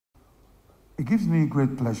It gives me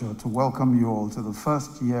great pleasure to welcome you all to the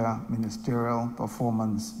first year Ministerial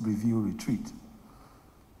Performance Review Retreat.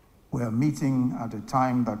 We are meeting at a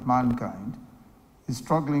time that mankind is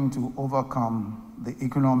struggling to overcome the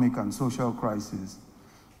economic and social crisis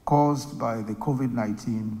caused by the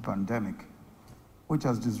COVID-19 pandemic, which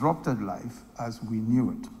has disrupted life as we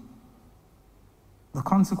knew it. The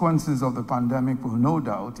consequences of the pandemic will no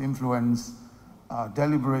doubt influence our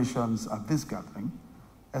deliberations at this gathering,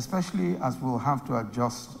 especially as we'll have to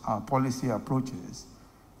adjust our policy approaches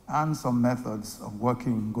and some methods of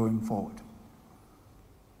working going forward.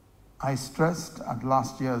 I stressed at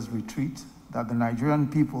last year's retreat that the Nigerian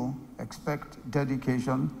people expect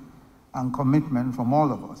dedication and commitment from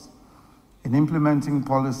all of us in implementing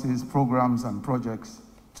policies, programs, and projects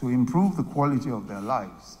to improve the quality of their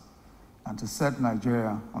lives and to set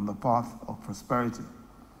Nigeria on the path of prosperity.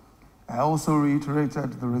 I also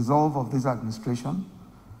reiterated the resolve of this administration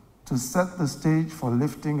to set the stage for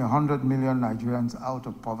lifting 100 million Nigerians out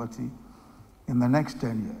of poverty in the next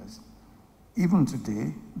 10 years. Even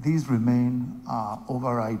today, these remain our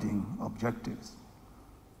overriding objectives.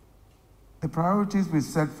 The priorities we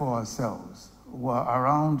set for ourselves were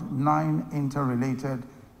around 9 interrelated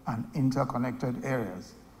and interconnected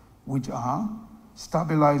areas, which are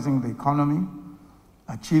stabilizing the economy,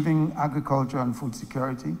 achieving agriculture and food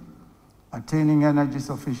security, attaining energy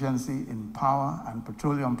sufficiency in power and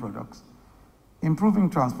petroleum products, improving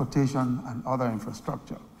transportation and other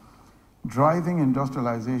infrastructure, driving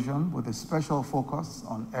industrialization with a special focus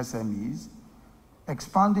on SMEs,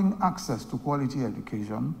 expanding access to quality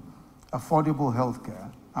education, affordable healthcare,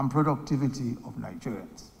 and productivity of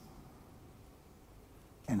Nigerians,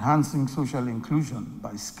 enhancing social inclusion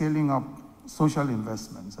by scaling up social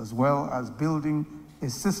investments, as well as building a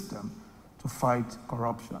system to fight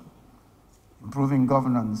corruption, improving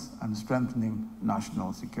governance, and strengthening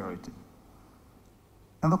national security.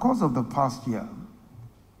 In the course of the past year,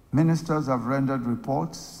 ministers have rendered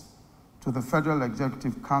reports to the Federal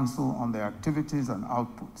Executive Council on their activities and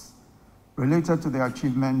outputs related to the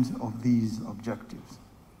achievement of these objectives.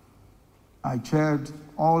 I chaired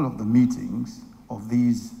all of the meetings of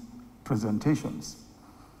these presentations.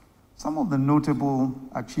 Some of the notable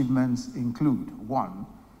achievements include: 1,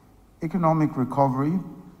 economic recovery.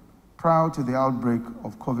 Prior to the outbreak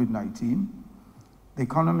of COVID-19, the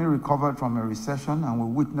economy recovered from a recession and we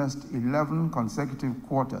witnessed 11 consecutive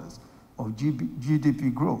quarters of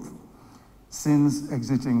GDP growth since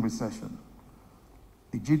exiting recession.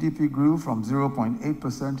 The GDP grew from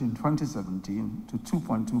 0.8% in 2017 to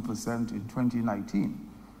 2.2% in 2019,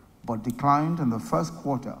 but declined in the first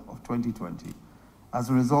quarter of 2020 as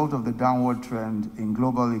a result of the downward trend in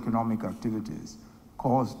global economic activities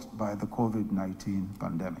caused by the COVID-19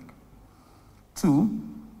 pandemic. 2,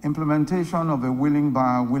 implementation of a willing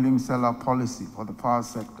buyer, willing seller policy for the power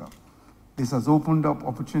sector. This has opened up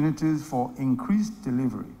opportunities for increased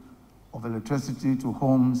delivery of electricity to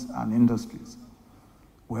homes and industries.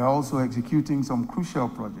 We are also executing some crucial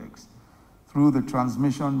projects through the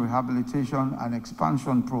Transmission, Rehabilitation, and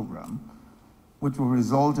Expansion Program, which will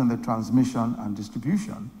result in the transmission and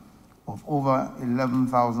distribution of over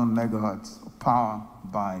 11,000 megawatts of power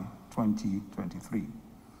by 2023.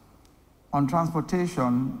 On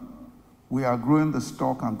transportation, we are growing the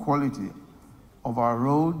stock and quality of our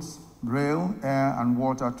roads, rail, air, and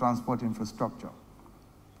water transport infrastructure.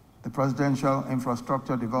 The Presidential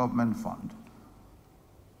Infrastructure Development Fund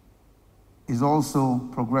is also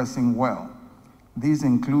progressing well. These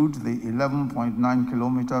include the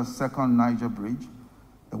 11.9-kilometer Second Niger Bridge,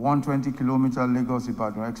 the 120-kilometer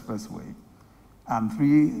Lagos-Ibadan Expressway, and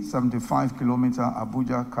 375-kilometer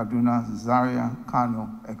Abuja-Kaduna-Zaria-Kano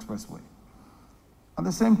Expressway. At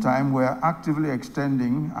the same time, we are actively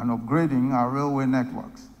extending and upgrading our railway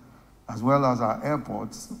networks, as well as our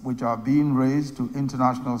airports, which are being raised to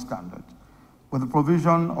international standard, with the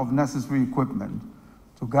provision of necessary equipment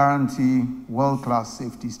to guarantee world-class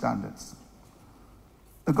safety standards.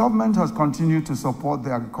 The government has continued to support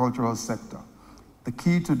the agricultural sector, the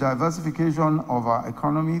key to diversification of our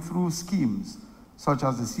economy through schemes such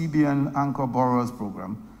as the CBN Anchor Borrowers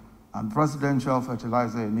Program and Presidential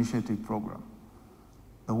Fertilizer Initiative Program.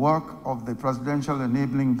 The work of the Presidential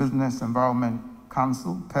Enabling Business Environment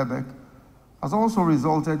Council, PEBEC, has also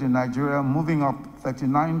resulted in Nigeria moving up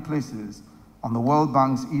 39 places on the World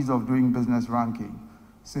Bank's Ease of Doing Business ranking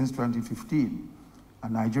since 2015,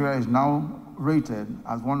 and Nigeria is now rated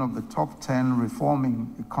as one of the top 10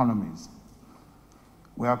 reforming economies.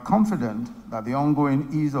 We are confident that the ongoing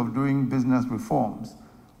ease of doing business reforms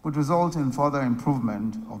would result in further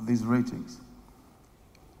improvement of these ratings.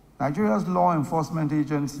 Nigeria's law enforcement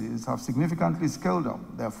agencies have significantly scaled up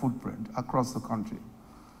their footprint across the country.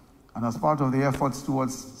 And as part of the efforts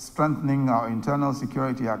towards strengthening our internal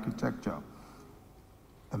security architecture,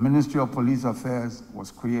 the Ministry of Police Affairs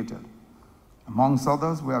was created. Amongst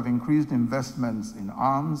others, we have increased investments in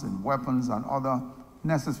arms, in weapons, and other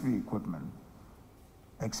necessary equipment,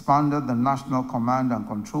 expanded the National Command and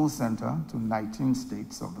Control Center to 19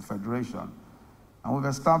 states of the Federation, and we've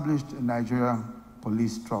established a Nigeria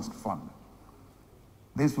Police Trust Fund.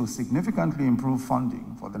 This will significantly improve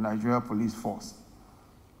funding for the Nigeria Police Force.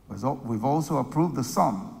 We've also approved the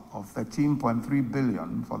sum of $13.3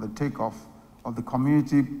 billion for the takeoff of the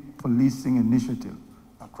Community Policing Initiative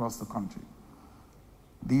across the country.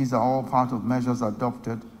 These are all part of measures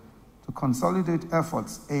adopted to consolidate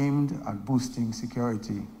efforts aimed at boosting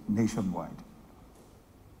security nationwide.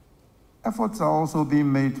 Efforts are also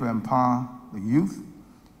being made to empower the youth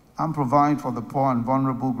and provide for the poor and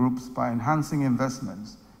vulnerable groups by enhancing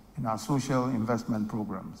investments in our social investment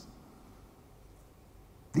programs.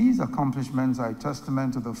 These accomplishments are a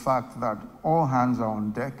testament to the fact that all hands are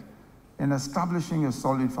on deck in establishing a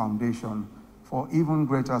solid foundation for even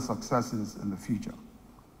greater successes in the future.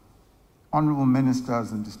 Honorable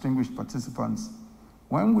ministers and distinguished participants,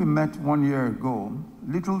 when we met 1 year ago,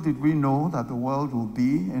 little did we know that the world will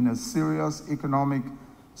be in a serious economic,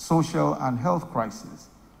 social, and health crisis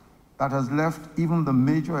that has left even the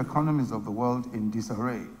major economies of the world in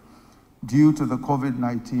disarray due to the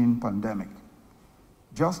COVID-19 pandemic.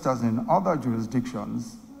 Just as in other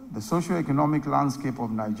jurisdictions, the socio-economic landscape of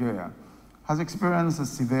Nigeria has experienced a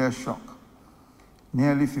severe shock.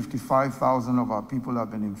 Nearly 55,000 of our people have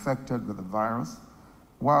been infected with the virus,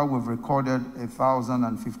 while we've recorded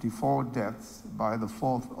 1,054 deaths by the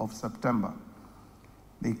 4th of September.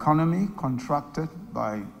 The economy contracted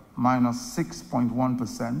by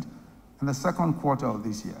 -6.1% in the second quarter of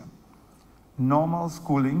this year. Normal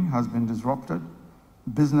schooling has been disrupted,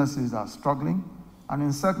 businesses are struggling, and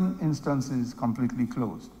in certain instances, completely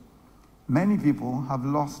closed. Many people have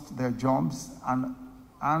lost their jobs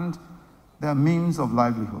and their means of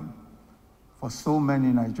livelihood. For so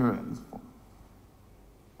many Nigerians,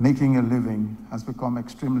 making a living has become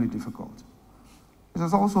extremely difficult. It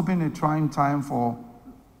has also been a trying time for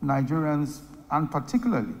Nigerians, and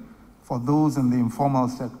particularly for those in the informal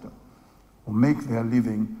sector who make their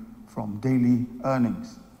living from daily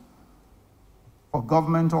earnings. For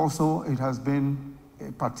government also, it has been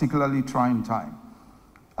a particularly trying time.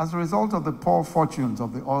 As a result of the poor fortunes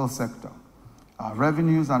of the oil sector, our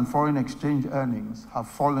revenues and foreign exchange earnings have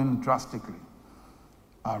fallen drastically.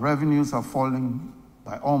 Our revenues have fallen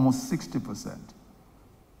by almost 60%.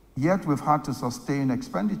 Yet we've had to sustain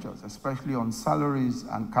expenditures, especially on salaries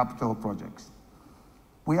and capital projects.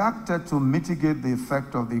 We acted to mitigate the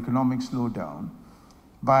effect of the economic slowdown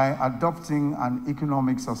by adopting an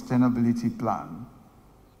economic sustainability plan.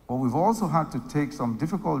 But we've also had to take some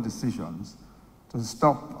difficult decisions to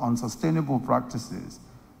stop unsustainable practices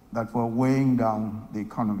that were weighing down the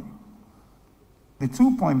economy. The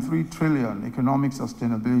 2.3 trillion economic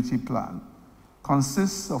sustainability plan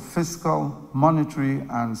consists of fiscal, monetary,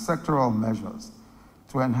 and sectoral measures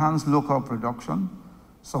to enhance local production,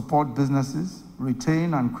 support businesses,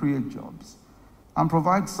 retain and create jobs, and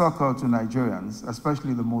provide succor to Nigerians,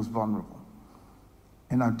 especially the most vulnerable.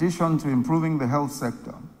 In addition to improving the health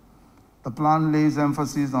sector, the plan lays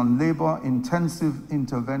emphasis on labor-intensive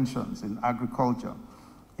interventions in agriculture,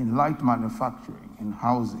 in light manufacturing, in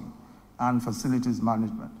housing, and facilities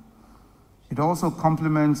management. It also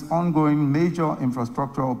complements ongoing major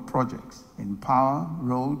infrastructural projects in power,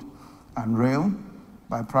 road, and rail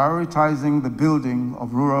by prioritizing the building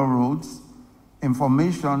of rural roads,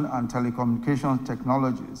 information and telecommunications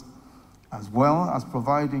technologies, as well as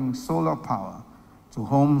providing solar power to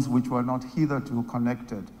homes which were not hitherto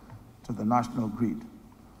connected to the national grid.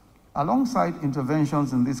 Alongside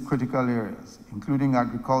interventions in these critical areas, including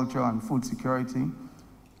agriculture and food security,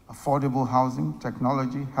 affordable housing,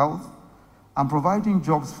 technology, health, and providing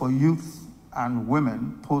jobs for youth and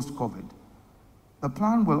women post-COVID, the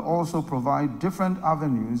plan will also provide different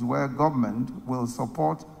avenues where government will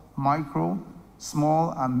support micro,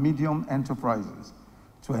 small, and medium enterprises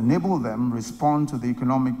to enable them respond to the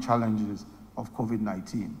economic challenges of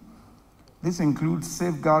COVID-19. This includes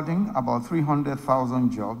safeguarding about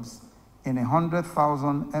 300,000 jobs in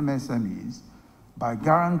 100,000 MSMEs by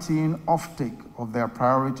guaranteeing offtake of their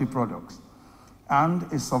priority products and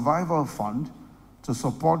a survival fund to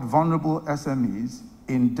support vulnerable SMEs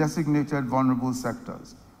in designated vulnerable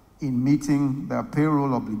sectors in meeting their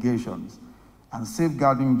payroll obligations and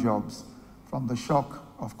safeguarding jobs from the shock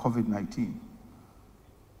of COVID-19.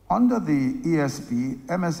 Under the ESP,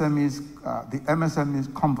 the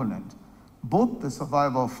MSMEs component, both the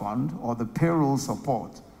Survival Fund or the payroll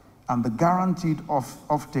support and the guaranteed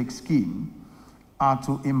offtake scheme are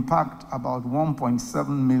to impact about 1.7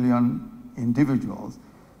 million individuals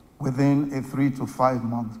within a 3 to 5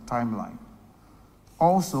 month timeline.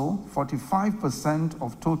 Also, 45%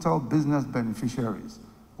 of total business beneficiaries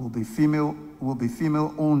will be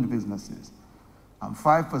female-owned businesses, and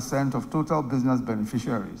 5% of total business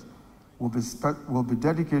beneficiaries will be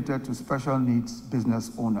dedicated to special needs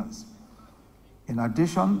business owners. In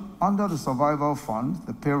addition, under the Survival Fund,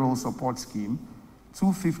 the payroll support scheme,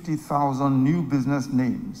 250,000 new business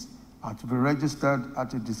names are to be registered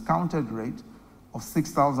at a discounted rate of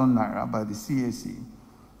 6,000 naira by the CAC.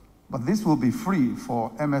 But this will be free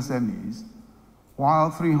for MSMEs,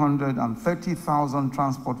 while 330,000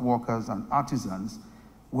 transport workers and artisans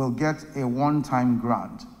will get a one-time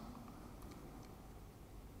grant.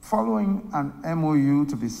 Following an MOU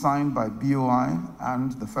to be signed by BOI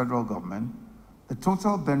and the federal government, the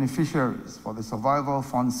total beneficiaries for the Survival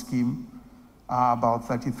Fund scheme are about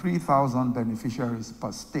 33,000 beneficiaries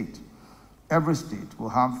per state. Every state will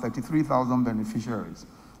have 33,000 beneficiaries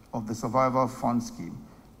of the Survival Fund scheme,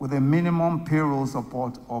 with a minimum payroll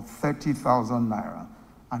support of 30,000 naira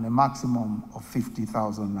and a maximum of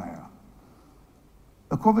 50,000 naira.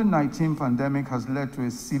 The COVID-19 pandemic has led to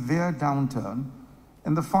a severe downturn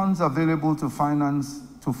in the funds available to finance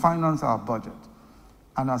our budget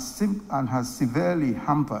and has severely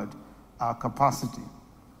hampered our capacity.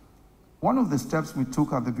 One of the steps we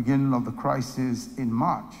took at the beginning of the crisis in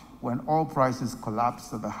March, when oil prices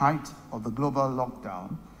collapsed at the height of the global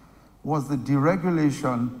lockdown, was the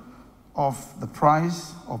deregulation of the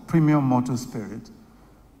price of premium motor spirit,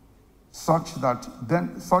 such that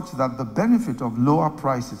the benefit of lower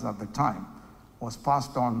prices at the time was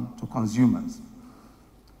passed on to consumers.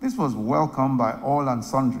 This was welcomed by all and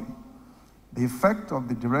sundry. The effect of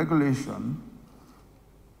the deregulation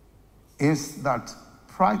is that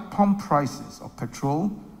pump prices of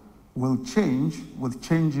petrol will change with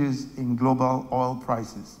changes in global oil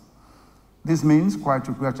prices. This means, quite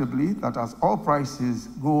regrettably, that as oil prices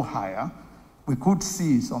go higher, we could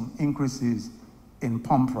see some increases in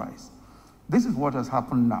pump price. This is what has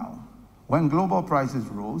happened now. When global prices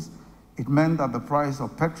rose, it meant that the price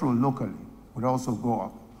of petrol locally would also go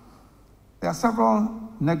up. There are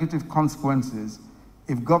several negative consequences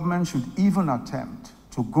if government should even attempt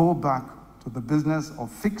to go back to the business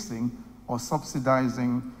of fixing or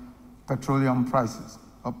subsidizing petroleum prices,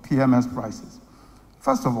 or PMS prices.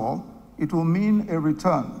 First of all, it will mean a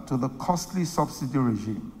return to the costly subsidy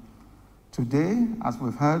regime. Today, as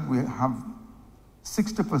we've heard, we have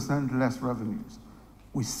 60% less revenues.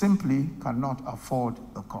 We simply cannot afford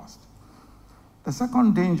the cost. The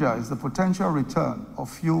second danger is the potential return of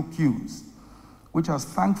fuel queues, which has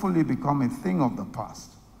thankfully become a thing of the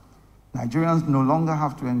past. Nigerians no longer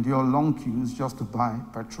have to endure long queues just to buy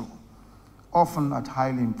petrol, often at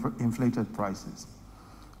highly inflated prices.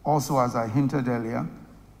 Also, as I hinted earlier,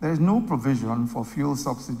 there is no provision for fuel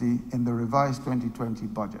subsidy in the revised 2020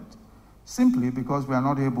 budget, simply because we are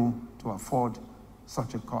not able to afford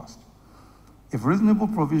such a cost. If reasonable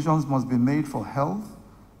provisions must be made for health,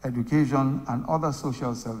 education, and other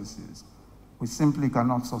social services, we simply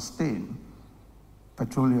cannot sustain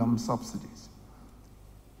petroleum subsidies.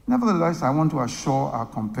 Nevertheless, I want to assure our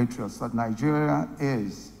compatriots that Nigeria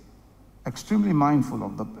is extremely mindful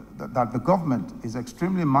of that the government is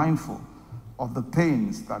extremely mindful of the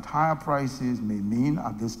pains that higher prices may mean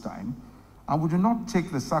at this time, and we do not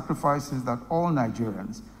take the sacrifices that all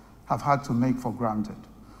Nigerians have had to make for granted.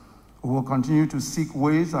 We will continue to seek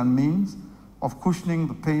ways and means of cushioning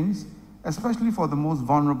the pains, especially for the most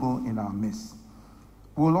vulnerable in our midst.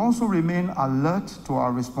 We will also remain alert to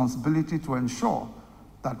our responsibility to ensure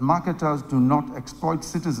that marketers do not exploit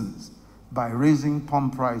citizens by raising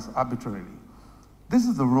pump price arbitrarily. This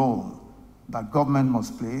is the role that government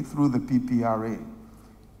must play through the PPRA.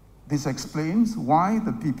 This explains why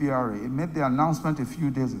the PPRA made the announcement a few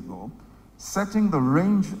days ago, setting the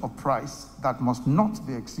range of price that must not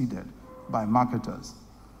be exceeded by marketers.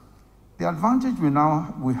 The advantage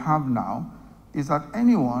we have now is that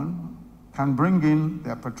anyone can bring in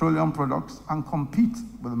their petroleum products and compete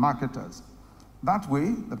with marketers. That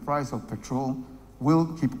way, the price of petrol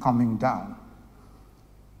will keep coming down.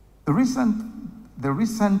 The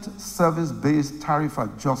recent service-based tariff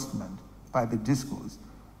adjustment by the DISCOs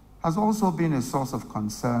has also been a source of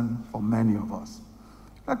concern for many of us.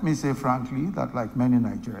 Let me say frankly that, like many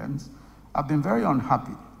Nigerians, I've been very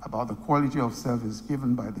unhappy about the quality of service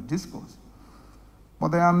given by the DISCOs. But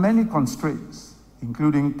there are many constraints,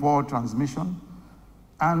 including poor transmission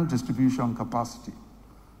and distribution capacity.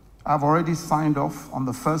 I've already signed off on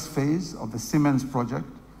the first phase of the Siemens project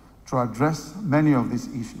to address many of these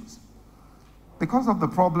issues. Because of the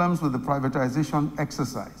problems with the privatization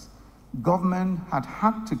exercise, government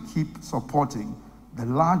had to keep supporting the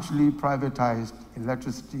largely privatized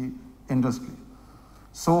electricity industry.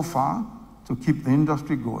 So far, to keep the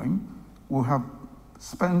industry going, we have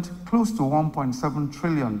spent close to 1.7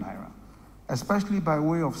 trillion naira, especially by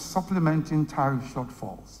way of supplementing tariff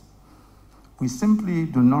shortfalls. We simply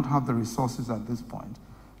do not have the resources at this point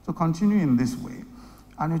to continue in this way,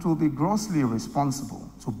 and it will be grossly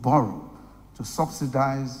irresponsible to borrow to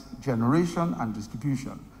subsidize generation and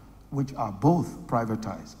distribution, which are both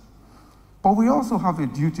privatized. But we also have a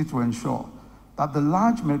duty to ensure that the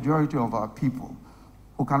large majority of our people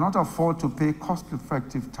who cannot afford to pay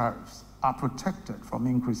cost-effective tariffs are protected from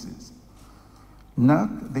increases.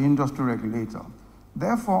 NERC, the industry regulator,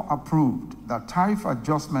 therefore approved that tariff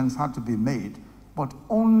adjustments had to be made, but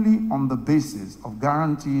only on the basis of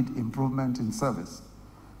guaranteed improvement in service.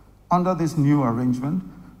 Under this new arrangement,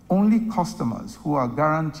 only customers who are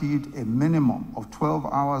guaranteed a minimum of 12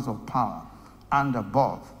 hours of power and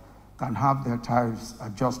above can have their tariffs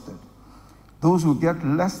adjusted. Those who get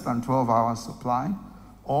less than 12 hours supply,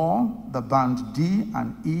 or the band D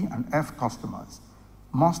and E and F customers,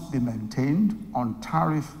 must be maintained on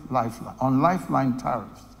lifeline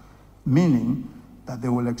tariffs, meaning that they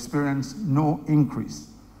will experience no increase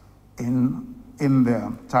in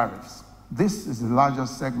their tariffs. This is the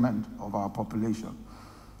largest segment of our population.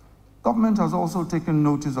 Government has also taken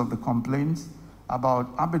notice of the complaints about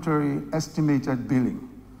arbitrary estimated billing.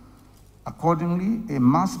 Accordingly, a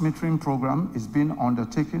mass metering program is being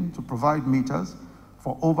undertaken to provide meters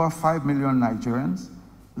for over 5 million Nigerians,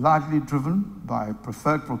 largely driven by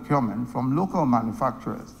preferred procurement from local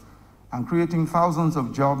manufacturers and creating thousands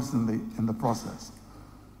of jobs in the process.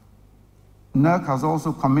 NERC has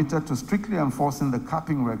also committed to strictly enforcing the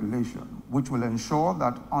capping regulation, which will ensure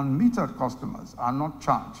that unmetered customers are not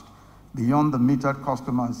charged beyond the metered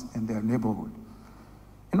customers in their neighborhood.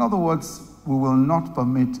 In other words, we will not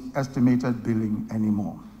permit estimated billing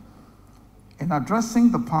anymore. In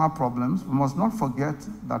addressing the power problems, we must not forget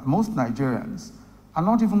that most Nigerians are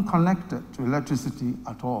not even connected to electricity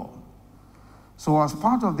at all. So as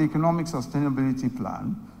part of the economic sustainability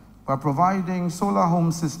plan, we're providing solar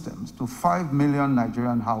home systems to 5 million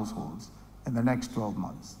Nigerian households in the next 12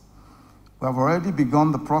 months. We have already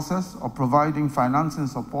begun the process of providing financing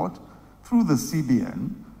support through the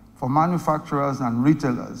CBN for manufacturers and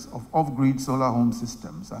retailers of off-grid solar home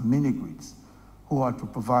systems and mini-grids who are to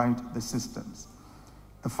provide the systems.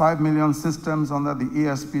 The 5 million systems under the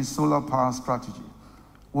ESP solar power strategy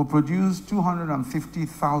will produce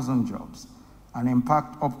 250,000 jobs and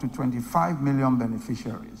impact up to 25 million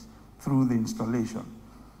beneficiaries through the installation.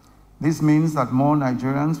 This means that more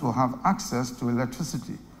Nigerians will have access to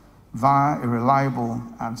electricity via a reliable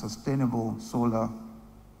and sustainable solar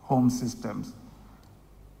home system.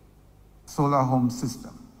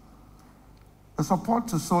 The support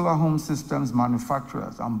to solar home systems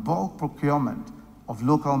manufacturers and bulk procurement of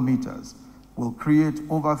local meters will create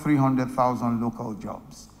over 300,000 local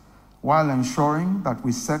jobs, while ensuring that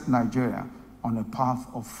we set Nigeria on a path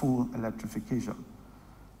of full electrification.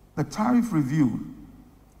 The tariff review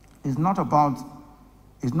is not about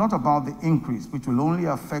the increase, which will only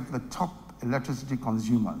affect the top electricity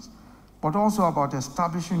consumers, but also about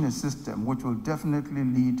establishing a system which will definitely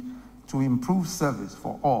lead to improved service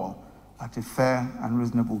for all at a fair and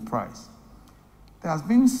reasonable price. There has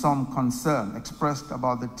been some concern expressed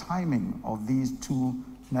about the timing of these two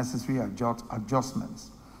necessary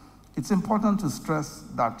adjustments. It's important to stress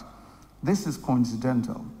that this is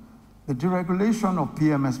coincidental. The deregulation of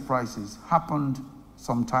PMS prices happened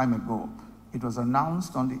some time ago. It was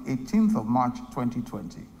announced on the 18th of March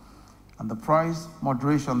 2020, and the price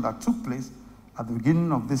moderation that took place at the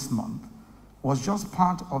beginning of this month was just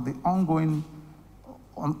part of the ongoing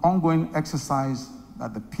exercise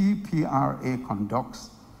that the PPRA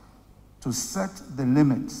conducts to set the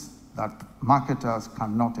limits that marketers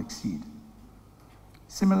cannot exceed.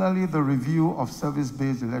 Similarly, the review of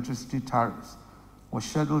service-based electricity tariffs was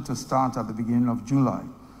scheduled to start at the beginning of July,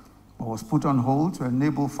 but was put on hold to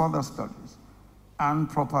enable further studies and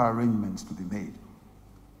proper arrangements to be made.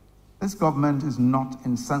 This government is not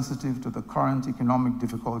insensitive to the current economic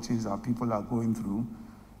difficulties our people are going through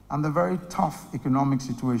and the very tough economic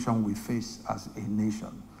situation we face as a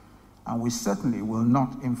nation. And we certainly will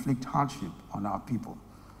not inflict hardship on our people.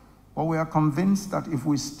 But we are convinced that if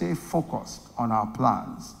we stay focused on our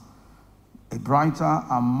plans, a brighter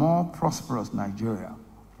and more prosperous Nigeria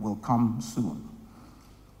will come soon.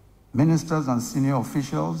 Ministers and senior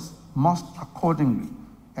officials must accordingly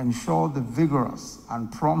ensure the vigorous and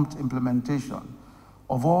prompt implementation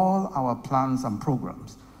of all our plans and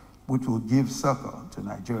programs, which will give succor to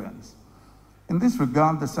Nigerians. In this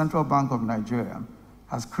regard, the Central Bank of Nigeria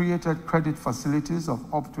has created credit facilities of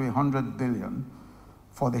up to 100 billion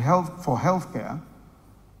for healthcare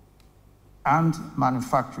and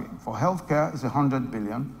manufacturing. For healthcare is 100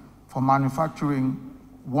 billion, for manufacturing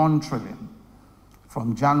 1 trillion.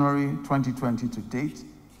 From January 2020 to date,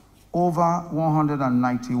 over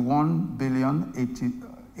 191 billion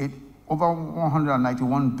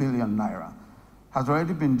naira has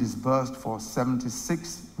already been disbursed for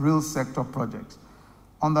 76 real sector projects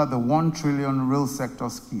under the 1 trillion real sector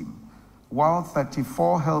scheme, while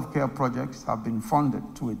 34 healthcare projects have been funded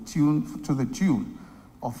to the tune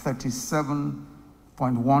of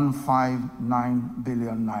 37.159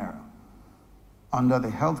 billion naira under the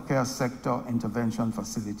Healthcare Sector Intervention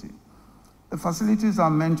Facility. The facilities are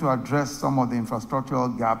meant to address some of the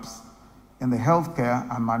infrastructural gaps in the healthcare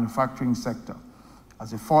and manufacturing sector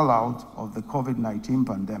as a fallout of the COVID-19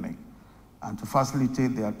 pandemic, and to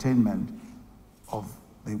facilitate the attainment of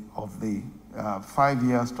the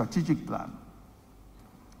 5-year strategic plan.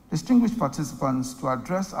 Distinguished participants, to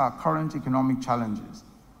address our current economic challenges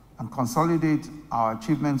and consolidate our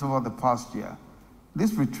achievements over the past year,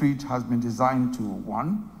 this retreat has been designed to,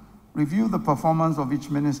 1, review the performance of each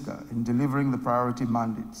minister in delivering the priority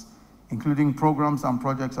mandates, including programs and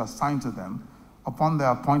projects assigned to them upon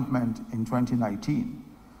their appointment in 2019,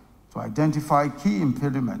 to identify key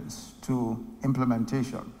impediments to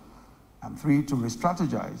implementation, and 3, to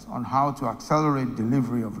re-strategize on how to accelerate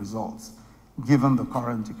delivery of results given the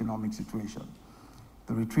current economic situation.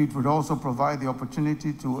 The retreat would also provide the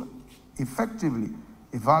opportunity to effectively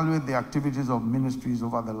evaluate the activities of ministries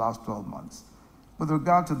over the last 12 months with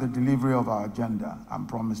regard to the delivery of our agenda and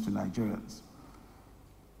promise to Nigerians.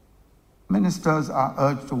 Ministers are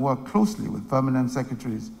urged to work closely with permanent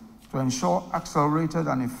secretaries to ensure accelerated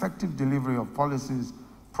and effective delivery of policies,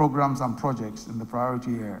 programs, and projects in the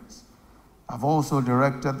priority areas. I've also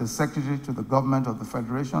directed the Secretary to the Government of the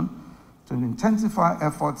Federation to intensify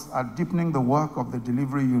efforts at deepening the work of the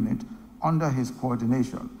delivery unit under his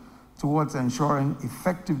coordination towards ensuring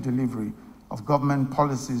effective delivery of government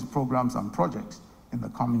policies, programs, and projects in the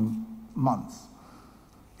coming months.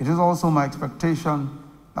 It is also my expectation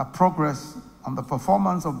that progress on the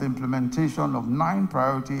performance of the implementation of 9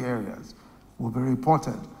 priority areas will be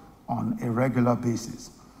reported on a regular basis.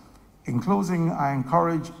 In closing, I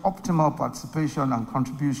encourage optimal participation and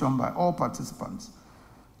contribution by all participants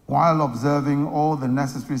while observing all the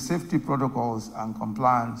necessary safety protocols and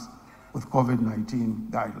compliance with COVID-19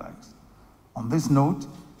 guidelines. On this note,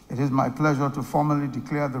 it is my pleasure to formally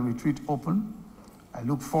declare the retreat open. I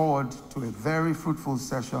look forward to very fruitful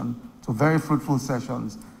sessions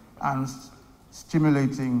and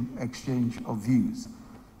stimulating exchange of views.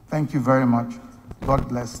 Thank you very much. God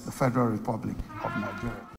bless the Federal Republic of Nigeria.